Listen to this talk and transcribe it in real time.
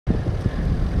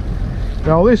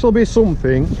Now this will be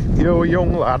something you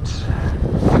young lads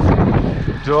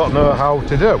don't know how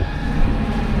to do,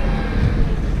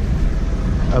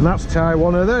 and that's tie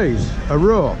one of these, a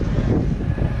rope.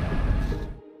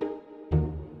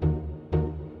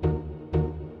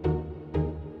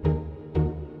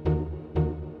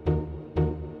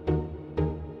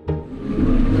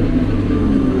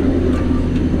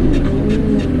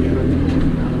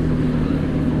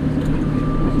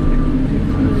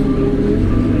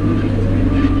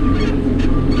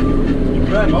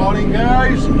 Good morning,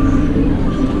 guys.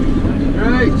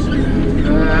 Right,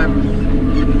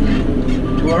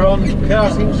 we're on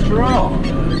casting straw.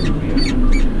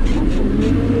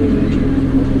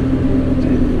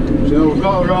 So we've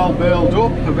got her all bailed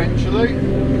up eventually.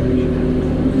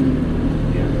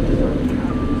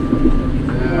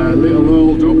 A little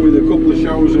hold up with a couple of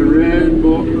showers of rain,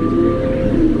 but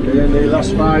in the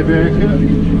last 5 acre.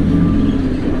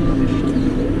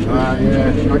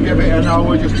 I give it an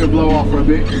hour just to blow off a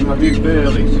bit and I did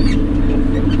Baileys.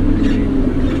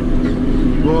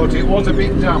 But it was a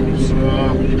bit damp, so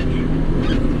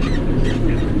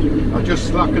I just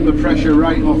slackened the pressure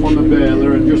right off on the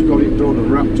baler and just got it done and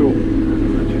wrapped up.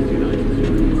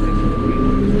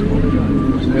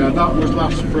 So yeah, that was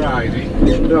last Friday.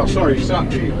 No, sorry,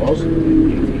 Saturday it was.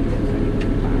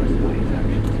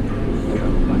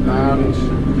 And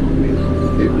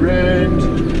it rained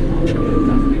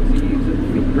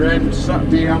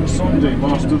Saturday and Sunday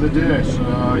most of the day,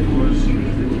 so it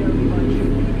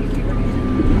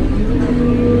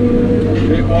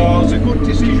was a good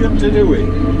decision to do it,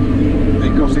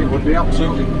 because it would be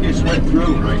absolutely piss wet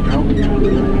through right now.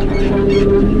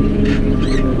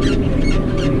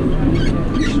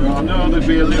 So I know there'd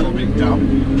be a little bit damp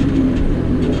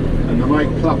and they might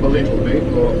clap a little bit,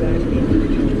 but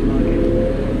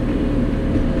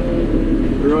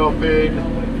we're hoping.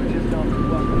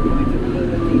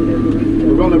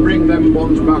 We're going to bring them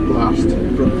ones back last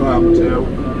from farm 2,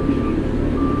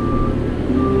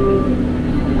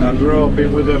 and we're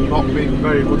hoping with them not being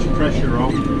very much pressure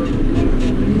on,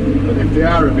 and if they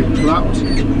are a bit clapped,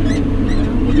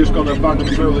 we're just going to bang them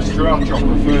through the straw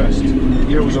chopper first,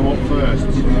 use them up first, so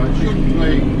it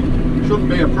shouldn't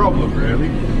be a problem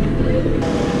really.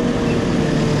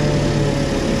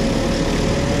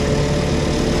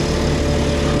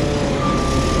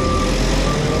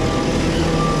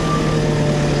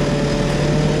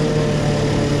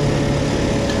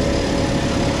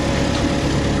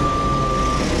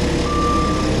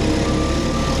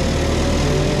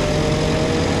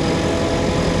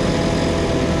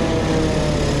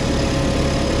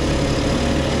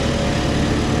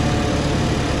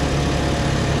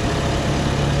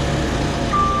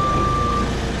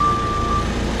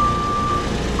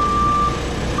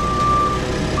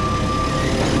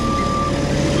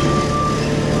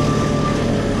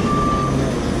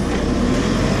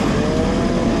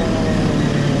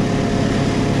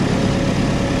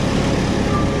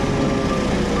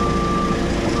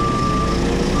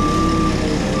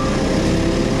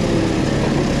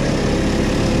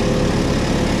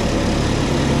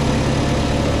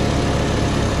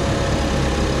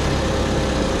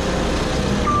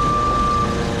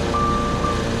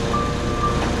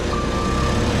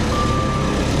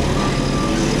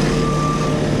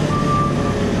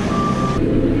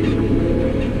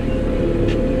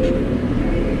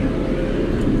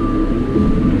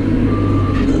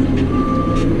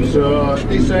 So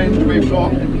this end we've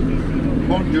got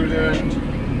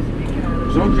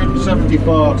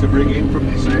 174 to bring in from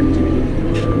this end.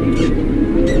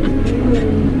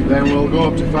 Then we'll go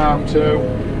up to farm 2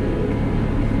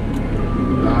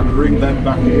 and bring them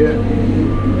back here.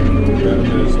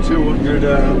 There's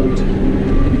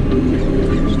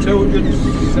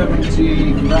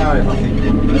 275 I think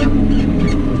up there.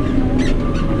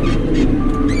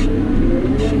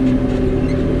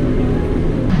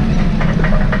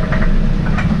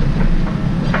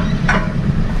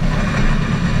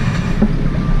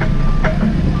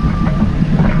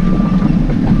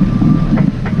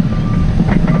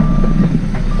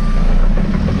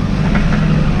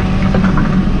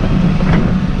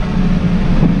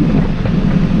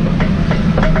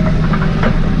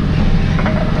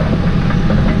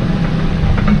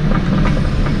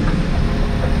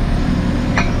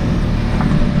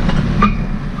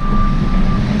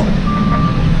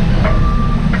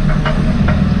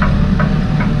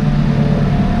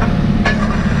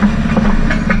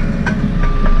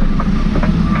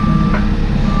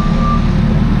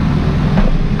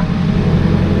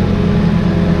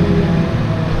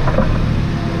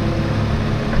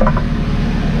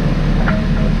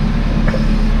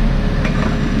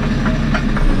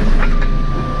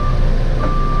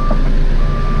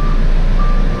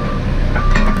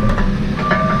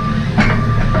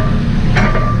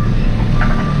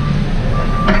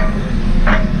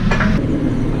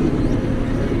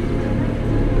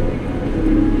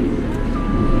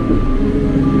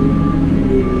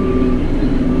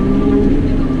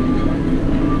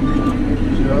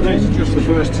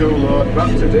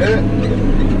 back today.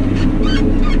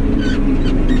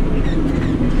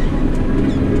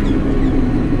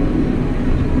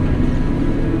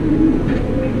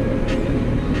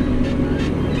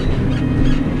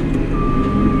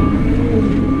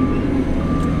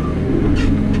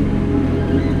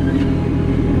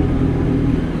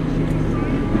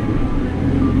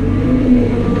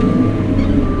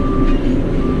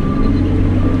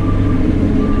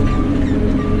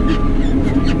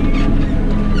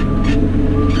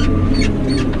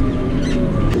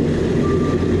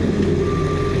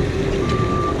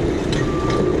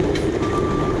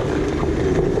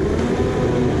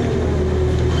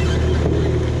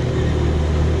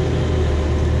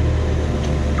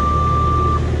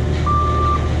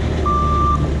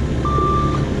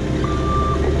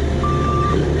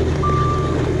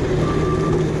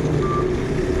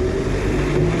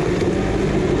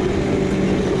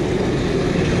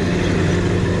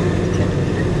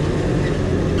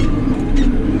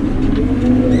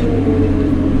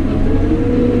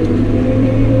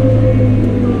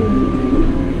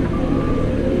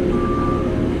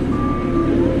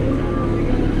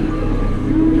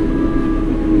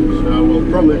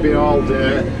 Probably be all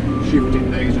day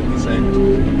shifting these at this end.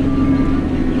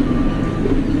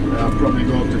 I'll probably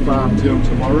go up to farm 2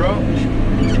 tomorrow.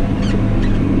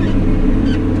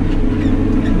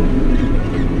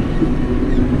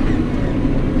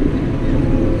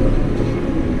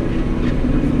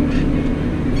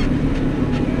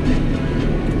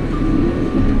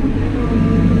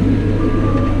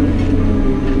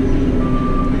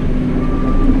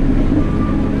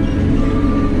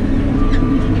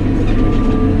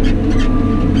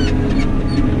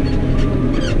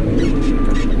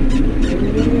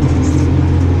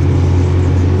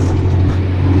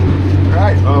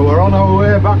 We're on our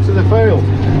way back to the field.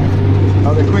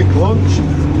 Had a quick lunch.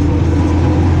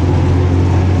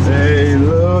 The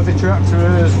loader tractor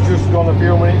has just gone a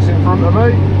few minutes in front of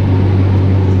me.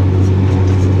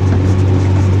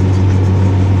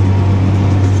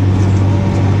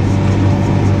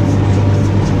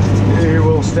 He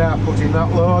will start putting that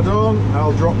load on.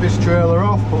 I'll drop this trailer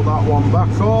off, put that one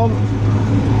back on.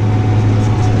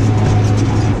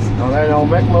 And then I'll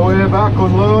make my way back,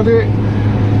 unload it.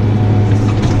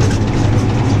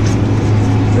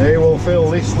 They will fill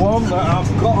this one that I've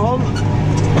got on,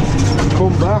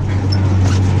 come back.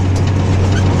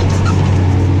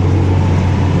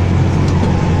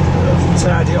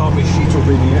 Tidy all my shit up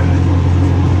in here.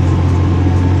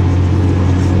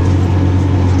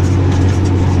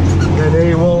 Then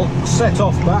he will set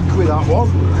off back with that one.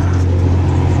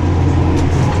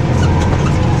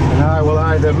 And I will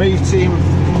either meet him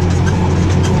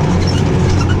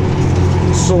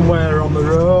somewhere on the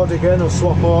road again and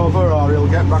swap over, or he'll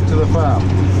get back to the farm.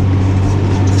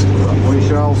 But we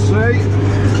shall see.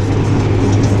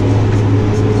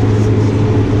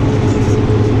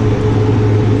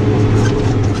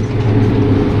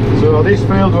 So this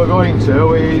field we're going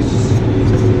to is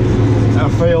a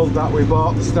field that we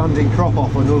bought the standing crop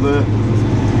off another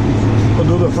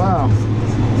farm.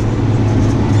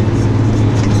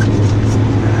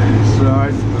 So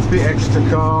a bit extra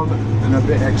corn and a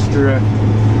bit extra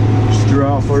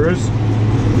straw for us.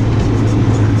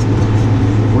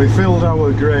 We filled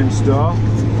our grain store,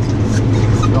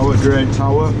 our grain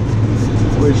tower,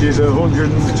 which is a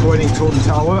 120 ton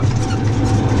tower,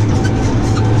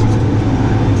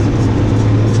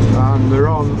 and they're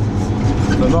on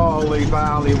the Norley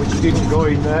barley, which didn't go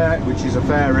in there, which is a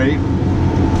fair heap.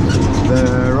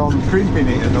 They're on crimping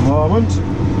it at the moment.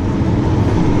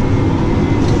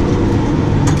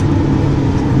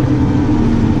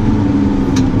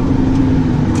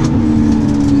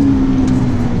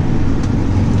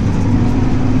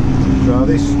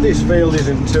 This field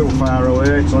isn't too far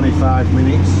away, it's only 5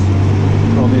 minutes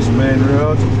on this main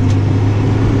road.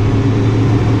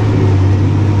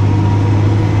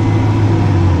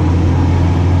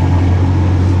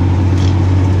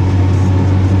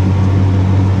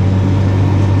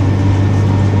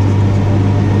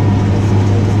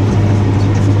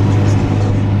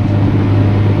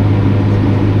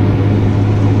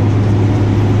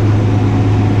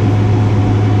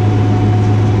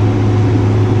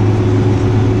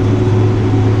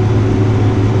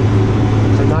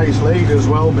 As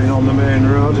well, being on the main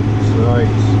road, so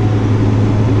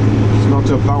it's not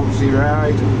a bouncy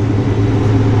ride.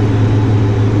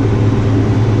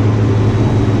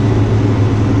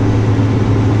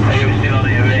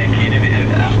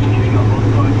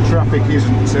 Traffic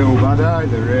isn't too bad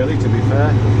either, really, to be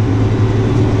fair.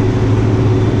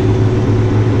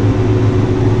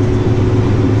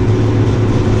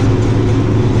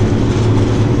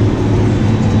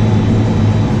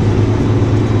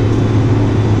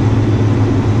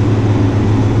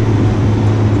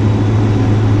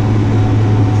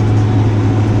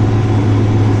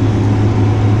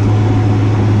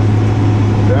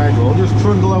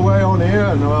 trundle away on here,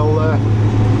 and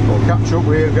we'll catch up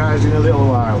with you guys in a little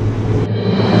while.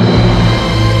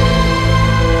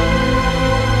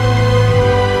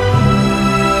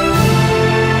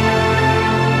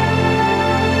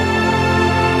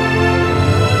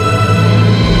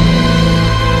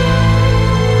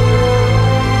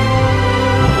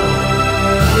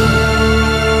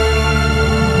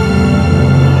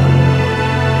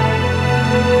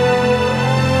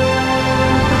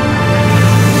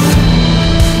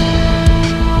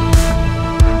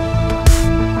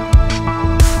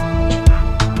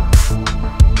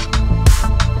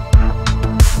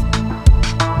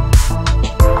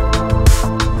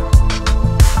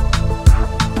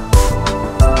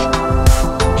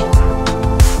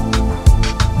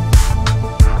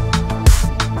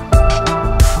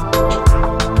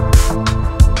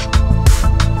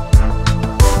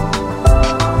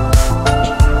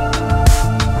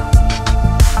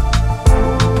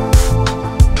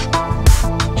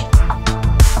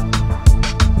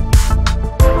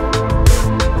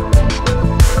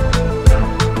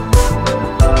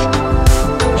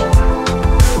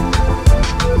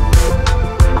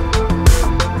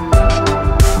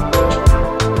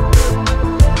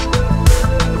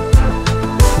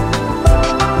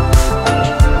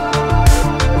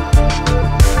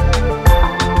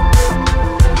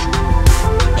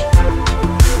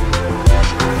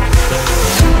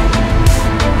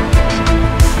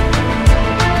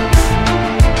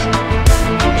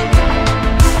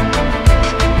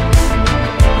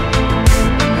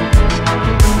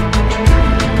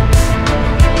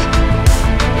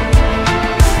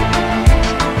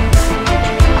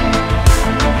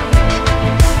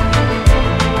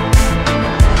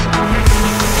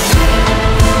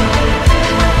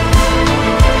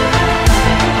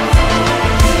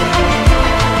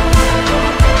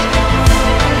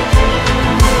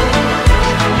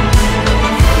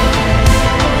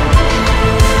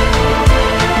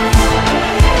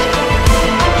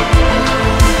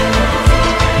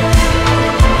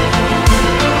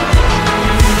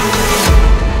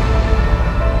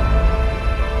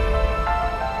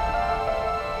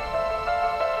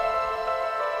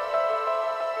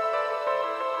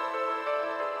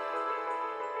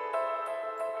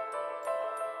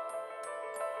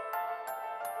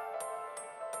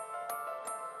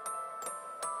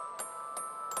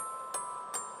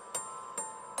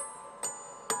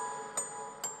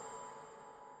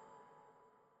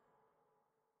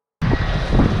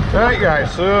 Right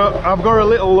guys, so I've got a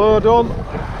little load on.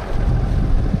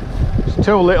 It's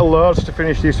 2 little loads to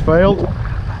finish this field,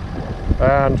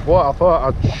 and what I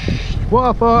thought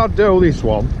I'd do this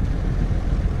one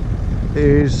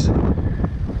is,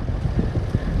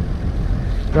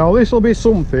 now this will be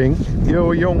something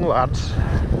you young lads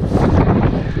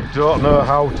don't know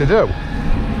how to do,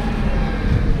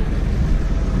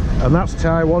 and that's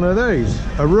tie one of these,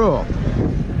 a rope.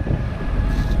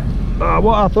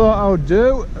 What I thought I would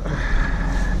do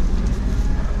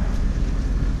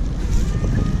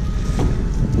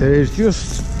is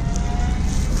just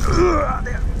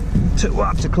too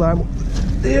hard to climb up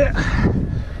there.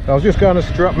 I was just going to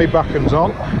strap my backends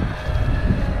on.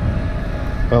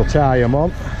 I'll tie them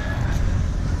on.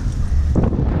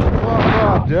 What I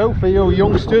thought I'd do for you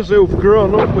youngsters who've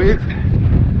grown up with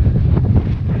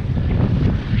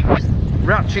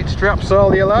ratchet straps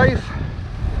all your life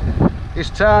is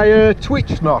tie a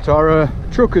twitch knot or a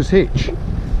trucker's hitch.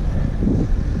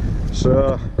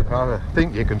 So I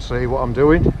think you can see what I'm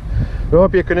doing. I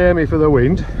hope you can hear me for the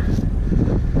wind.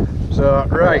 So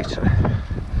right,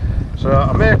 so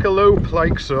I make a loop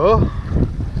like so,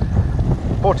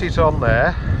 put it on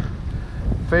there,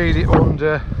 feed it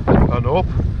under and up,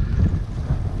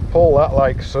 pull that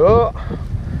like so.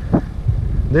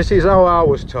 This is how I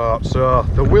was taught, so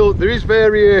there is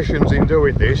variations in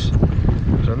doing this.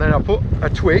 So then I put a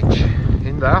twitch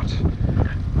in that,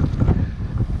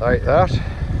 like that,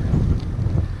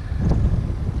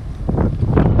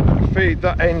 feed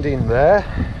that end in there,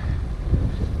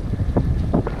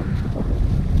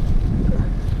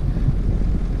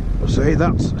 see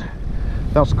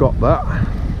that's got that.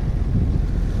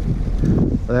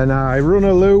 Then I run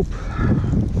a loop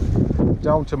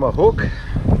down to my hook,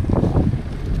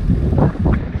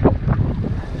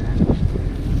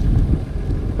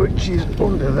 which is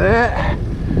under there,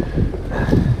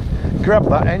 grab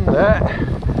that end there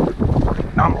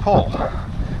and pull.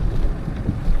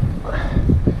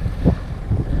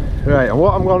 Right, and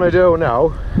what I'm going to do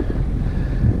now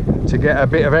to get a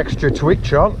bit of extra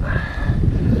twitch on,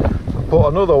 I'll put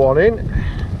another one in,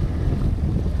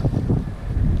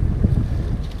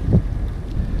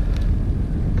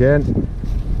 again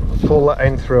pull that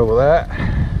end through there,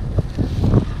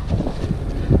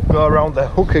 go around the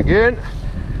hook again,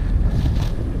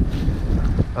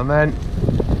 and then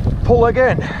pull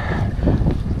again.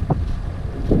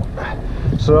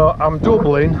 So I'm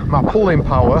doubling my pulling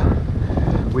power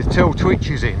with 2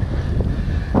 twitches in,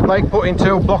 like putting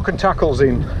 2 block and tackles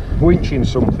in, winching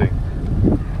something.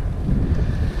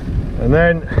 And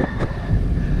then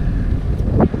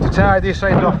to tie this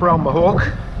end off around the hook,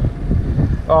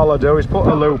 all I do is put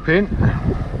a loop in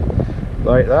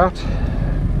like that,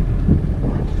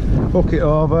 hook it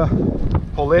over,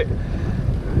 pull it,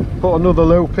 put another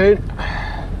loop in,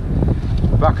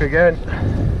 back again.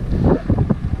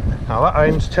 Now that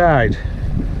end's tied.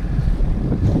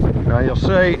 Now you'll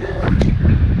see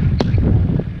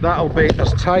that'll be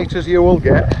as tight as you will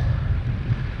get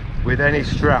with any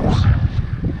straps,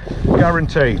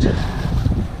 guaranteed.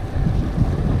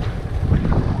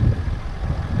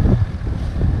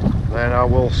 Then I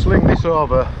will sling this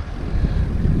over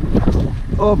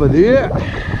there,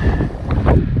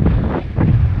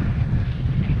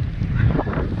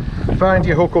 find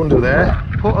your hook under there,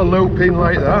 put a loop in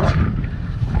like that,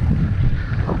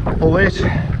 pull it,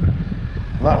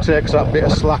 that takes that bit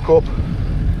of slack up,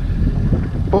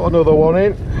 put another one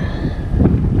in,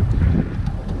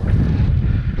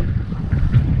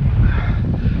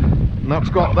 and that's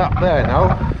got that there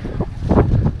now.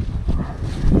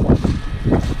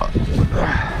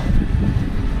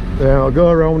 Then I'll go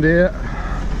around here.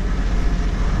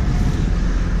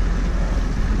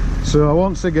 So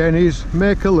once again is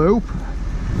make a loop,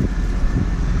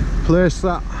 place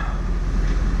that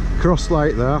cross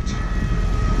like that,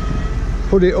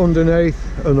 put it underneath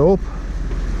and up,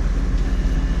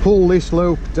 pull this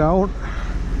loop down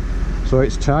so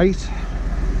it's tight,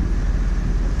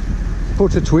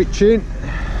 put a twitch in,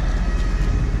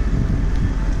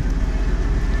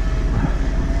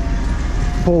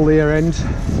 pull the ear end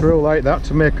through like that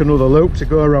to make another loop to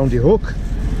go around your hook.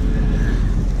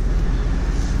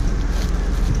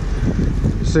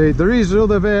 See, there is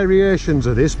other variations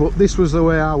of this, but this was the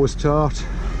way I was taught,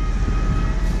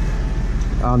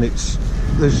 and this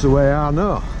is the way I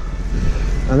know.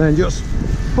 And then just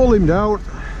pull him down,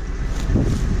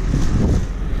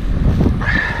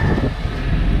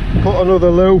 put another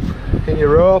loop in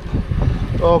your rope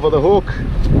over the hook,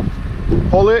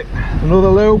 pull it, another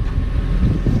loop,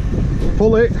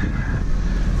 pull it,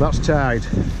 that's tied.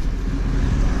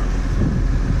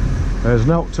 There's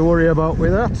naught to worry about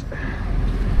with that.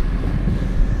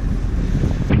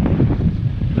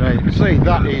 Right, you can see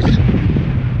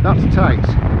that's tight.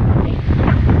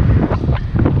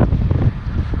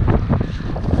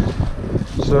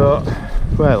 So,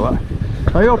 well,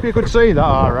 I hope you could see that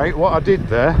alright, what I did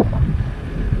there.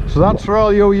 So that's for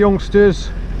all you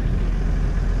youngsters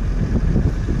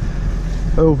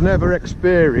who've never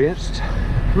experienced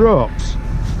ropes.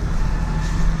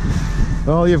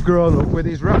 All you've grown up with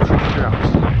is ratchet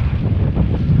straps.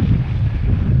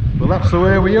 Well, that's the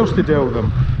way we used to do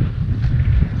them.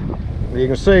 You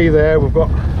can see there we've got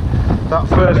that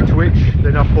first twitch,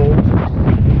 then I pulled,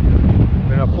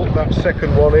 then I put that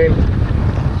second one in,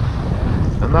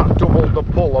 and that doubled the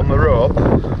pull on the rope.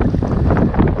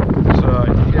 So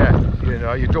yeah, you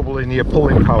know, you're doubling your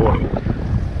pulling power.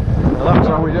 And that's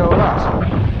how we do that.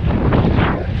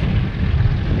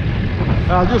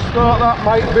 I just thought that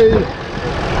might be...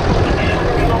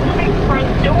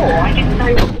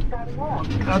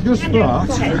 I just thought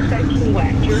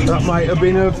that might have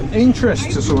been of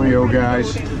interest to some of you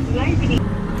guys.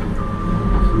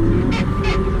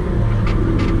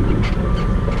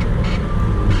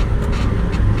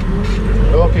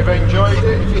 Hope you've enjoyed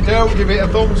it. If you do, give it a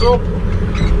thumbs up.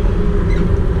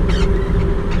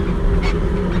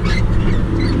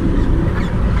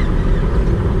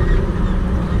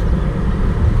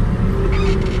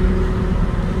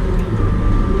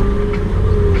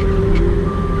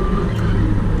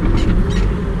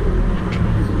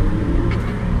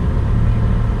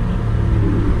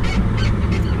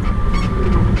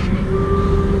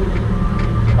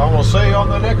 And we'll see you on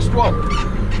the next one.